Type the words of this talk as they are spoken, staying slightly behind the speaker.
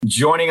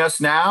Joining us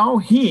now,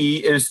 he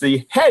is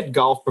the head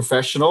golf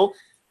professional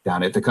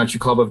down at the Country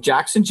Club of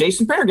Jackson.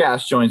 Jason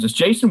Prendergast joins us.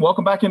 Jason,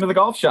 welcome back into the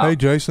golf shop. Hey,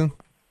 Jason.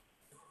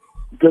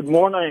 Good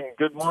morning.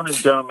 Good morning,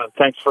 gentlemen.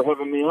 Thanks for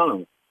having me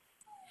on.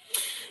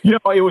 You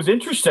know, it was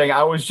interesting.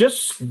 I was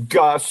just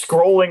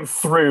scrolling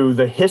through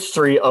the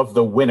history of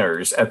the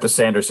winners at the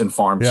Sanderson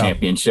Farms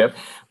Championship.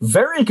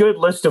 Very good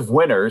list of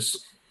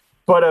winners,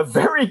 but a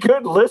very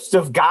good list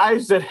of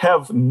guys that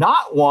have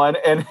not won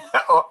and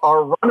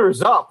are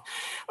runners-up.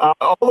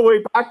 All the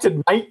way back to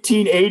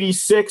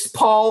 1986,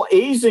 Paul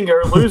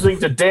Azinger losing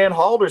to Dan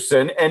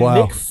Halderson, and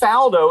Nick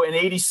Faldo in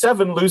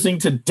 87 losing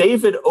to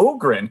David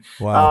Ogren.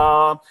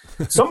 Wow.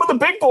 Some of the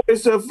big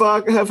boys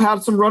have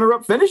had some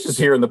runner-up finishes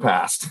here in the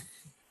past.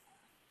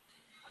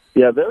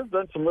 Yeah, there's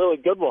been some really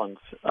good ones.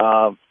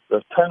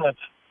 The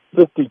tournament's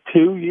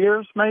 52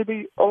 years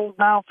maybe old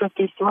now,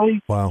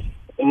 53. Wow.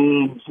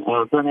 And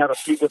been at a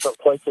few different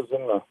places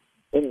in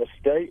the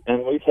state,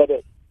 and we've had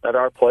it at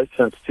our place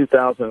since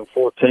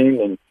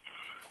 2014.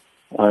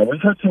 And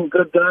we've had some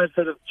good guys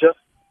that have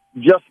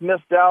just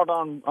missed out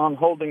on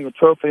holding the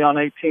trophy on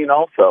 18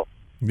 also.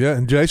 Yeah,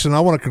 and Jason, I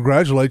want to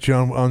congratulate you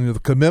on the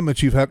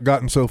commitments you've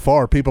gotten so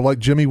far. People like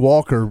Jimmy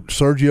Walker,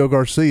 Sergio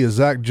Garcia,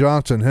 Zach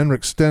Johnson,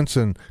 Henrik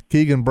Stenson,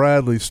 Keegan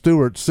Bradley,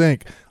 Stuart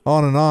Sink,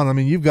 on and on. I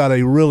mean, you've got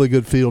a really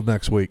good field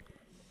next week.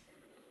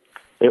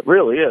 It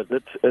really is.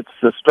 It's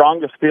the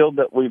strongest field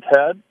that we've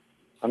had.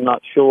 I'm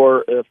not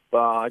sure if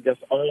I guess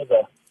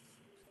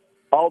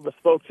all the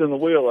spokes in the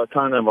wheel are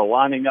kind of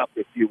lining up,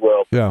 if you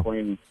will,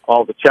 between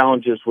all the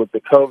challenges with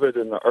the COVID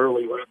and the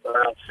early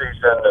wraparound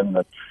season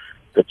and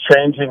the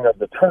changing of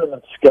the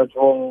tournament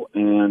schedule,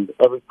 and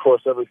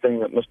everything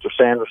that Mr.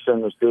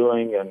 Sanderson is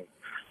doing, and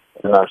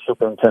our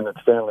superintendent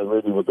Stanley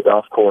Reedy with the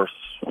golf course.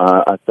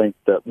 I think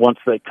that once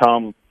they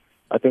come,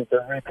 I think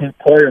they're repeat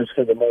players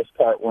for the most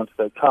part once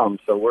they come.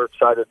 So we're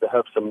excited to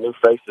have some new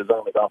faces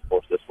on the golf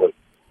course this week.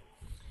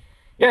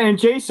 Yeah, and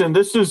Jason,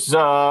 this is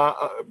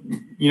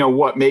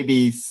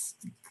maybe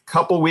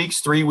couple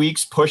weeks, 3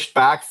 weeks pushed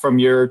back from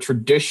your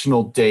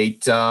traditional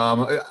date.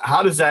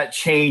 How does that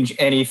change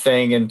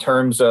anything in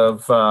terms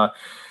of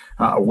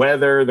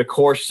weather, the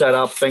course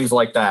setup, things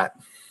like that?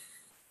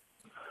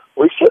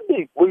 We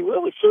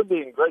really should be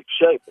in great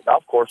shape. The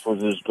golf course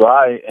was as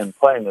dry and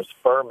playing as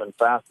firm and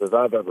fast as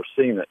I've ever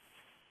seen it.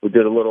 We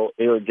did a little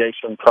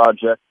irrigation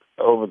project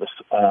over in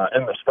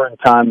the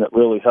springtime that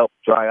really helped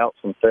dry out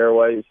some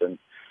fairways, and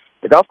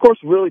the golf course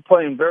is really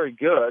playing very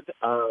good.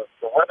 The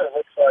weather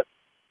looks like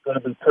going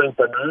to be pretty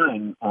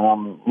benign.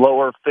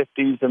 Lower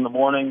 50s in the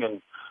morning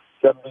and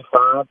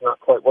 75. Not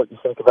quite what you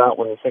think about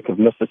when you think of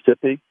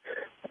Mississippi,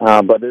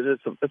 but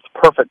it's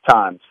perfect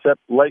time.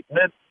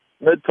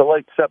 Mid to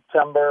late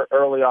September,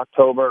 early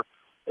October.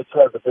 It's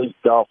hard to beat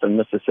golf in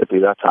Mississippi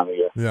that time of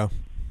year. Yeah,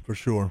 for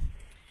sure.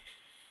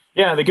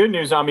 Yeah, the good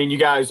news, I mean, you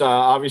guys,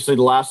 obviously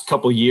the last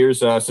couple of years,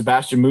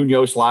 Sebastian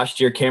Munoz last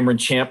year, Cameron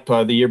Champ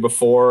the year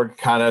before,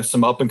 kind of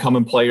some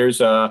up-and-coming players,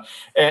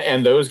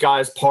 and those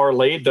guys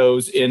parlayed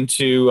those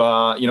into,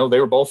 they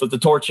were both at the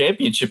Tour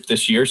Championship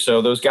this year,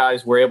 so those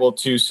guys were able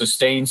to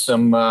sustain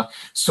some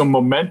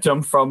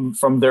momentum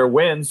from their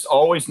wins.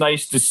 Always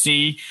nice to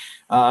see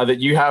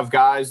that you have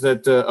guys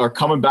that are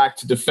coming back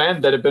to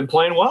defend that have been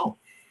playing well.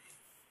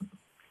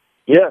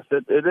 Yes,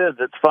 it is.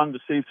 It's fun to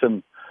see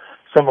some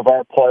of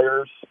our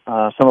players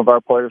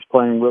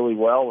playing really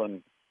well,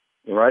 and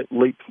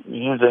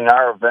using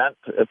our event,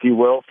 if you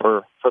will,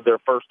 for their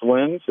first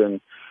wins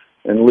and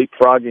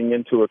leapfrogging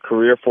into a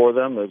career for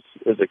them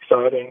is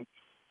exciting.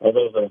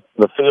 Although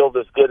the field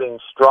is getting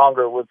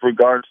stronger with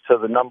regards to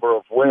the number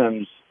of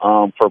wins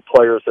for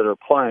players that are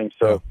playing,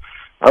 so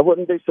I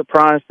wouldn't be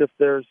surprised if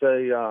there's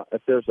a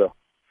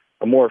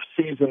more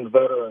seasoned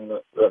veteran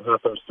that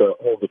happens to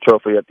hold the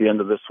trophy at the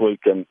end of this week.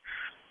 And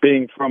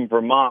being from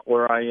Vermont,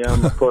 where I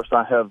am, of course,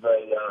 I have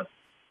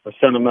a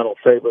sentimental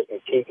favorite in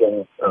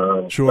Keegan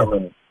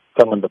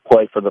coming to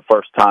play for the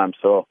first time.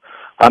 So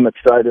I'm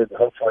excited.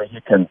 Hopefully he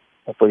can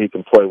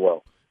play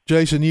well.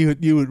 Jason,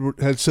 you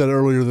had said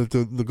earlier that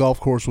the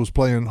golf course was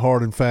playing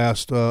hard and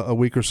fast a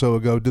week or so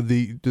ago. Did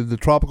the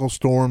tropical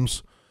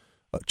storms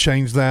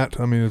change that?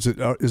 I mean, is it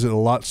a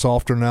lot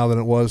softer now than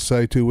it was,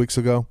 say, 2 weeks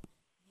ago?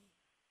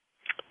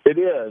 It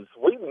is.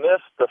 We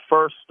missed the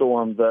first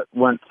storm that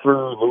went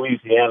through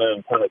Louisiana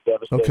and kind of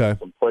devastated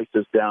some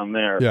places down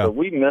there. Yeah. So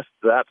we missed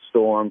that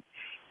storm.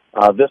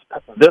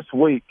 This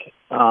week,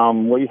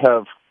 we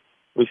have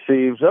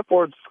received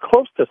upwards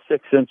close to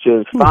 6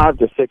 inches, 5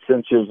 to 6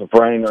 inches of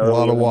rain. That's a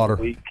lot of water. In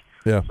the week.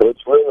 Yeah. So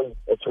it's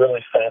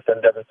really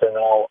fattened everything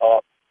all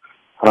up.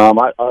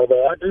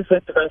 Although I do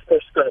think the golf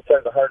course is going to play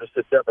the hardest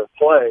it's ever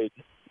played,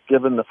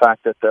 given the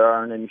fact that there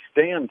aren't any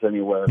stands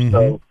anywhere. Mm-hmm.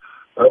 So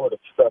I would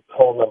expect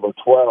hole number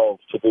 12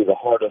 to be the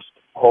hardest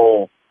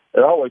hole.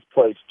 It always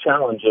plays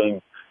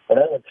challenging, but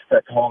I would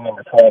expect hole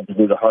number 12 to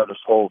be the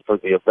hardest hole for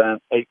the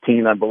event.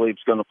 18, I believe,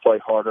 is going to play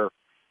harder.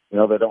 You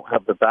know, they don't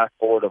have the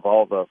backboard of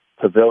all the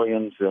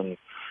pavilions, and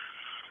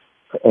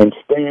and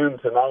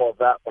stands and all of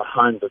that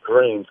behind the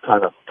greens,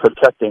 kind of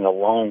protecting a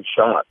long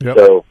shot. Yep.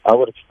 So I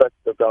would expect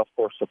the golf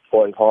course to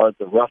play hard.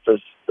 The rough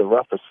is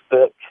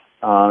thick.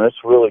 It's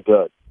really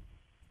good.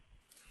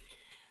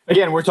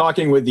 Again, we're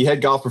talking with the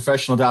head golf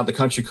professional down at the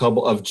Country Club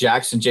of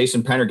Jackson,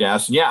 Jason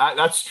Prendergast. And yeah,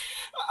 that's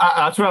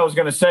what I was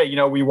going to say. You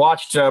know, we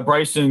watched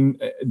Bryson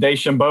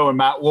DeChambeau and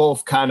Matt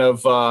Wolff kind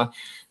of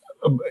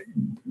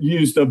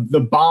use the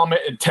bomb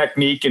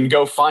technique and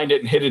go find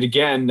it and hit it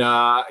again.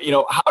 You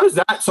know, how does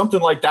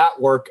something like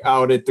that work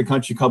out at the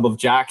Country Club of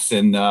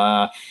Jackson?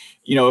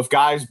 You know, if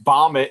guys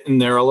bomb it and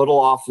they're a little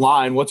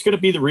offline, what's going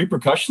to be the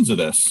repercussions of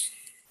this?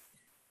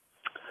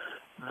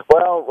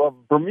 Well,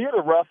 Bermuda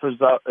rough is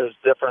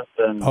different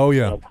than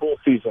cool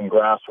season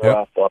grass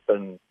rough up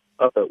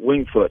at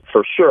Wingfoot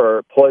for sure.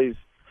 It plays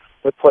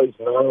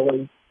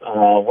gnarly.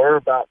 We're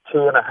about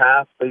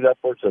 2.5, maybe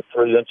upwards of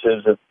 3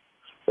 inches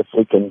if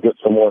we can get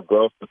some more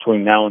growth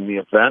between now and the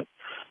event.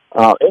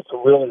 It's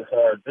really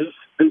hard.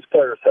 These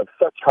players have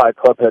such high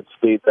club head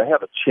speed; they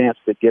have a chance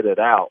to get it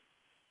out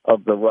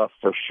of the rough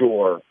for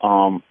sure.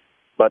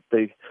 But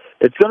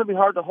it's going to be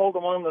hard to hold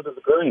them on to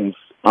the greens.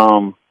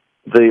 A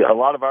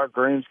lot of our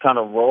greens kind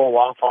of roll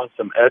off on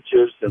some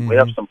edges, and we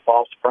have some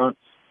false fronts.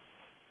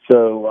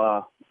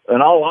 So,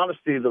 in all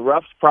honesty, the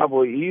rough's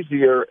probably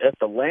easier at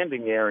the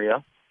landing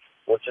area,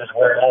 which is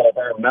where all of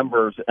our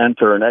members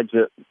enter and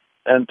exit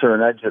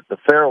the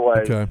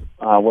fairway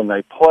when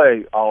they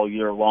play all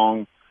year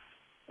long.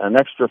 An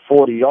extra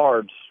 40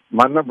 yards,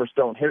 my members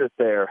don't hit it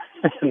there,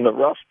 and the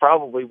rough's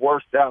probably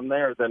worse down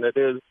there than it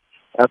is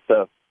at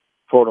the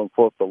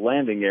quote-unquote the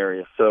landing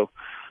area. So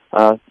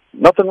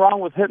nothing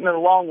wrong with hitting it a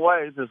long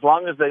ways as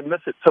long as they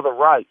miss it to the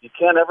right. You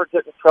can't ever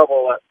get in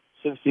trouble at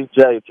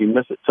CCJ if you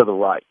miss it to the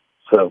right.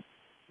 So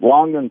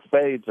long and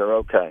spades are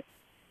okay.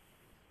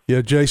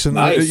 Yeah, Jason,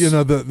 nice. You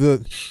know,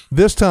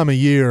 this time of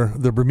year,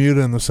 the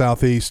Bermuda in the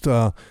southeast,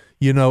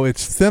 you know,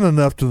 it's thin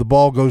enough to the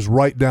ball goes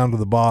right down to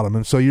the bottom,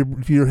 and so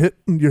you're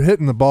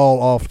hitting the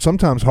ball off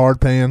sometimes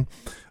hard pan.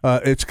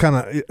 It's kind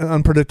of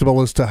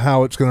unpredictable as to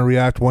how it's going to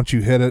react once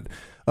you hit it.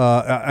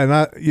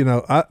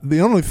 The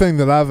only thing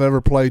that I've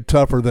ever played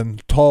tougher than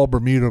tall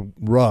Bermuda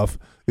rough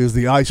is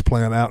the ice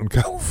plant out in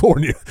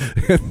California.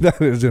 That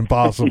is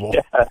impossible,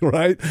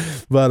 right?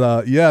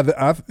 But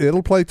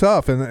it'll play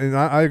tough, and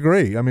I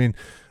agree. I mean,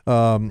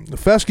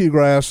 fescue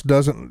grass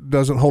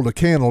doesn't hold a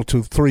candle to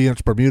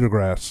 3-inch Bermuda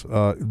grass,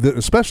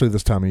 especially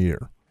this time of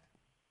year.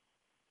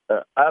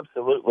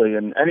 Absolutely,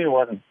 and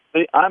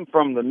I'm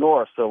from the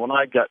north, so when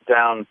I got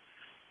down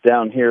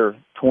here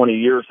 20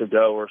 years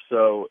ago or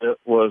so, it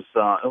was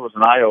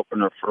an eye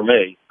opener for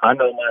me. I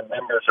know my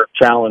members are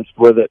challenged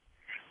with it.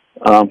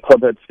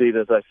 Clubhead speed,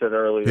 as I said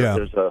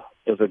earlier,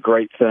 is a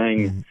great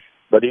thing. Mm-hmm.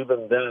 But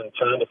even then,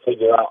 trying to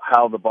figure out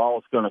how the ball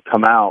is going to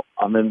come out.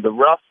 I mean, the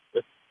rough.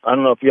 I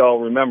don't know if you all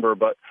remember,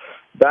 but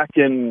back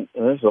in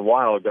this is a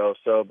while ago.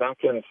 So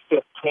back in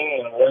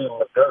 2015, William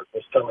McGirt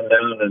was coming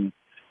down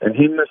and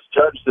he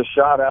misjudged the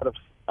shot out of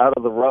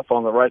the rough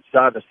on the right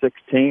side of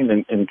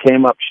 16 and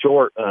came up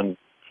short and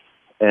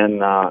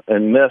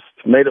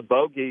missed, made a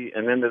bogey,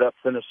 and ended up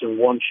finishing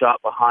one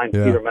shot behind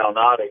Peter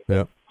Malnati.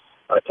 Yeah.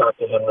 I talked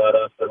to him that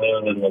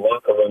afternoon in the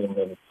locker room,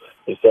 and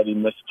he said he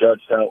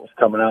misjudged how it was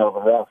coming out of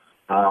the rough.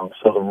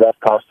 So the rough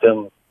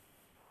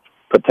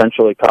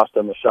potentially cost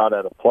him a shot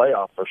at a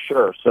playoff for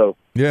sure. So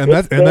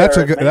that's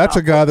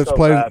a guy that's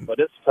played, bad, but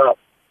it's tough.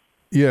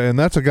 Yeah, and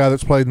that's a guy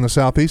that's played in the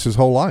Southeast his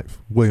whole life,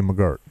 William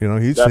McGirt. You know,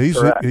 he's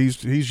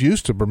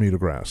used to Bermuda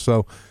grass.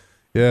 So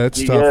yeah,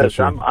 it's tough. This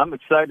year. I'm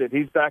excited.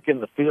 He's back in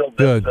the field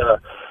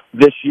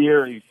this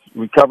year. He's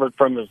recovered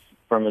from his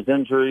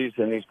injuries,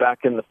 and he's back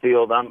in the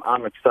field.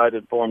 I'm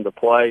excited for him to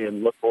play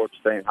and look forward to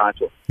staying high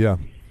to him. Yeah.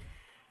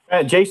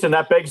 And Jason,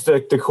 that begs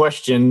the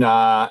question.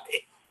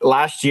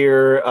 Last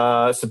year,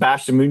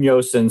 Sebastian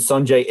Munoz and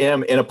Sanjay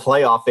M in a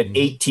playoff at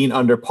 18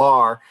 under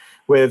par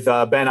with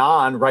Ben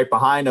An right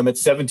behind him at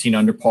 17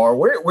 under par.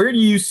 Where do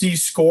you see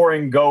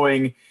scoring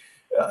going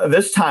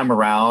this time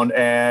around?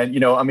 And, you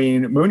know, I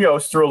mean,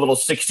 Munoz threw a little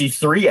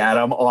 63 at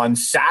him on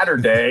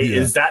Saturday. Yeah.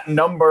 Is that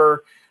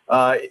number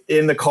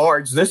in the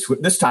cards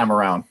this time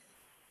around?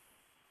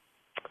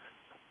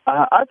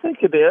 I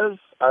think it is,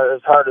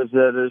 as hard as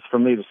it is for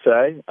me to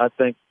say. I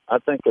think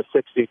a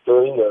 63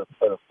 or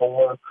a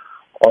 4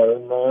 are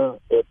in there.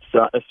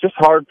 It's just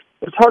hard.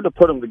 It's hard to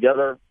put them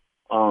together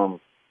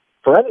for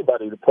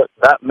anybody to put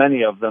that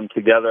many of them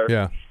together.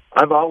 Yeah.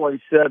 I've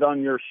always said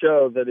on your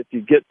show that if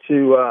you get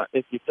to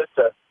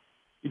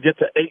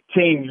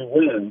 18, you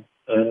win,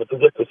 and if you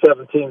get to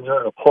 17, you're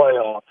in a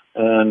playoff.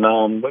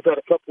 And we've got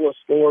a couple of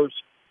scores,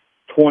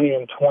 20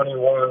 and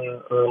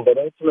 21, but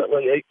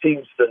ultimately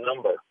 18's the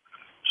number.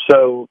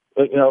 So,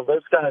 you know,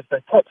 those guys,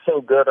 they putt so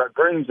good. Our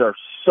greens are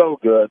so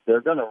good. They're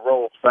going to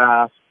roll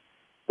fast.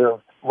 They're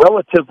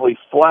relatively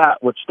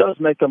flat, which does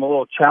make them a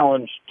little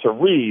challenged to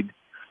read.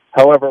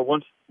 However,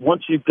 once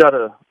you've got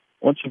a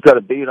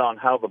beat on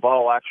how the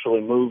ball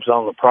actually moves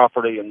on the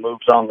property and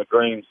moves on the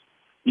greens,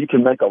 you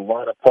can make a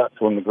lot of putts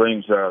when the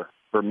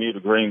Bermuda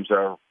greens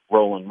are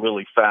rolling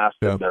really fast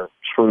and they're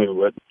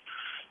true.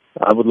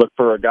 I would look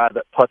for a guy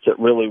that putts it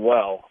really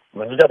well. I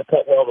mean, you got to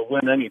putt well to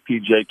win any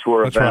PGA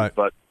Tour That's event, right.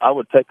 but I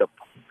would take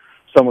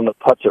someone that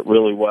putts it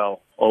really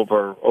well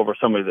over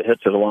somebody that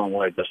hits it a long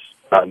way this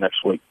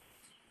next week.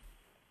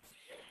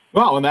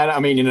 Well, and that, I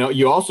mean,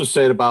 you also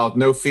said about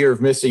no fear of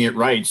missing it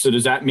right. So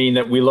does that mean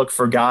that we look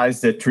for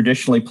guys that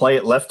traditionally play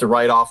it left to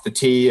right off the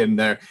tee, and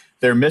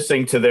they're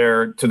missing to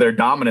their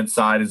dominant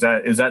side? Is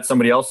that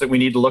somebody else that we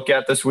need to look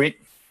at this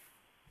week?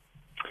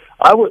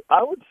 I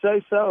would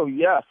say so.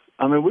 Yes.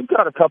 I mean, we've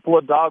got a couple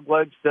of dog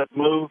legs that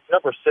move.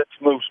 Number 6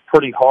 moves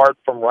pretty hard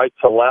from right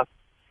to left,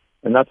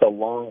 and that's a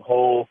long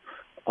hole.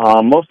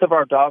 Most of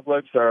our dog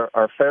legs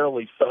are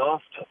fairly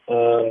soft,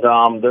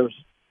 and there's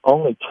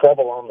only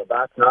trouble on the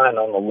back 9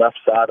 on the left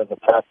side of the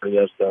property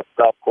as the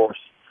golf course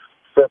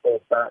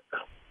circles back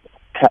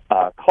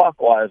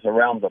clockwise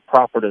around the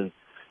property.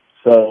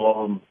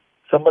 So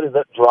somebody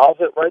that draws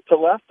it right to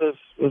left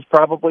is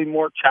probably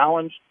more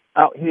challenged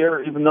out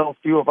here, even though a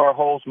few of our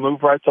holes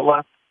move right to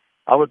left.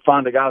 I would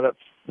find a guy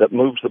that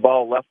moves the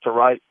ball left to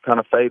right, kind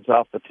of fades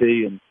off the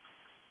tee,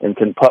 and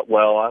can putt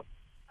well. I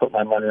put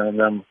my money on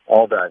them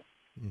all day.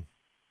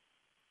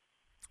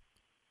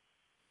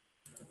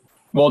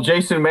 Well,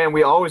 Jason, man,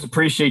 we always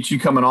appreciate you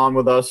coming on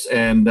with us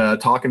and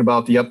talking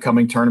about the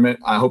upcoming tournament.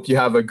 I hope you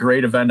have a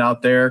great event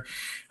out there.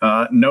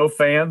 No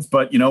fans,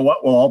 but you know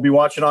what? We'll all be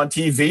watching on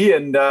TV,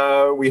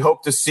 and we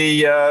hope to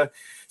see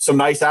some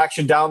nice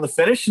action down the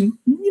finish. And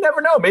you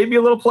never know, maybe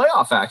a little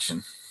playoff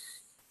action.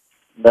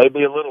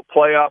 Maybe a little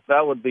playoff.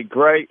 That would be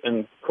great. And,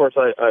 of course,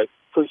 I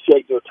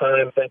appreciate your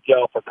time. Thank you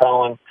all for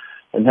calling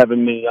and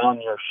having me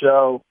on your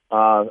show.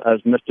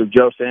 As Mr.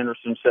 Joe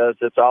Sanderson says,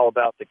 it's all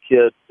about the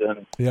kids.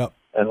 And Yep.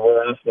 And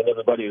we're asking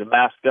everybody to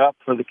mask up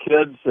for the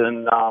kids,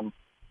 and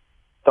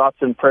thoughts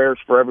and prayers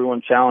for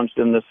everyone challenged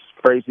in this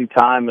crazy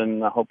time,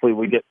 and hopefully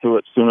we get through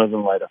it sooner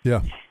than later.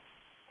 Yeah.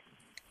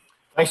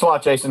 Thanks a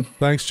lot, Jason.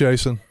 Thanks,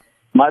 Jason.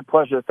 My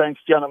pleasure.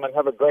 Thanks, gentlemen.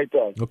 Have a great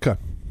day. Okay.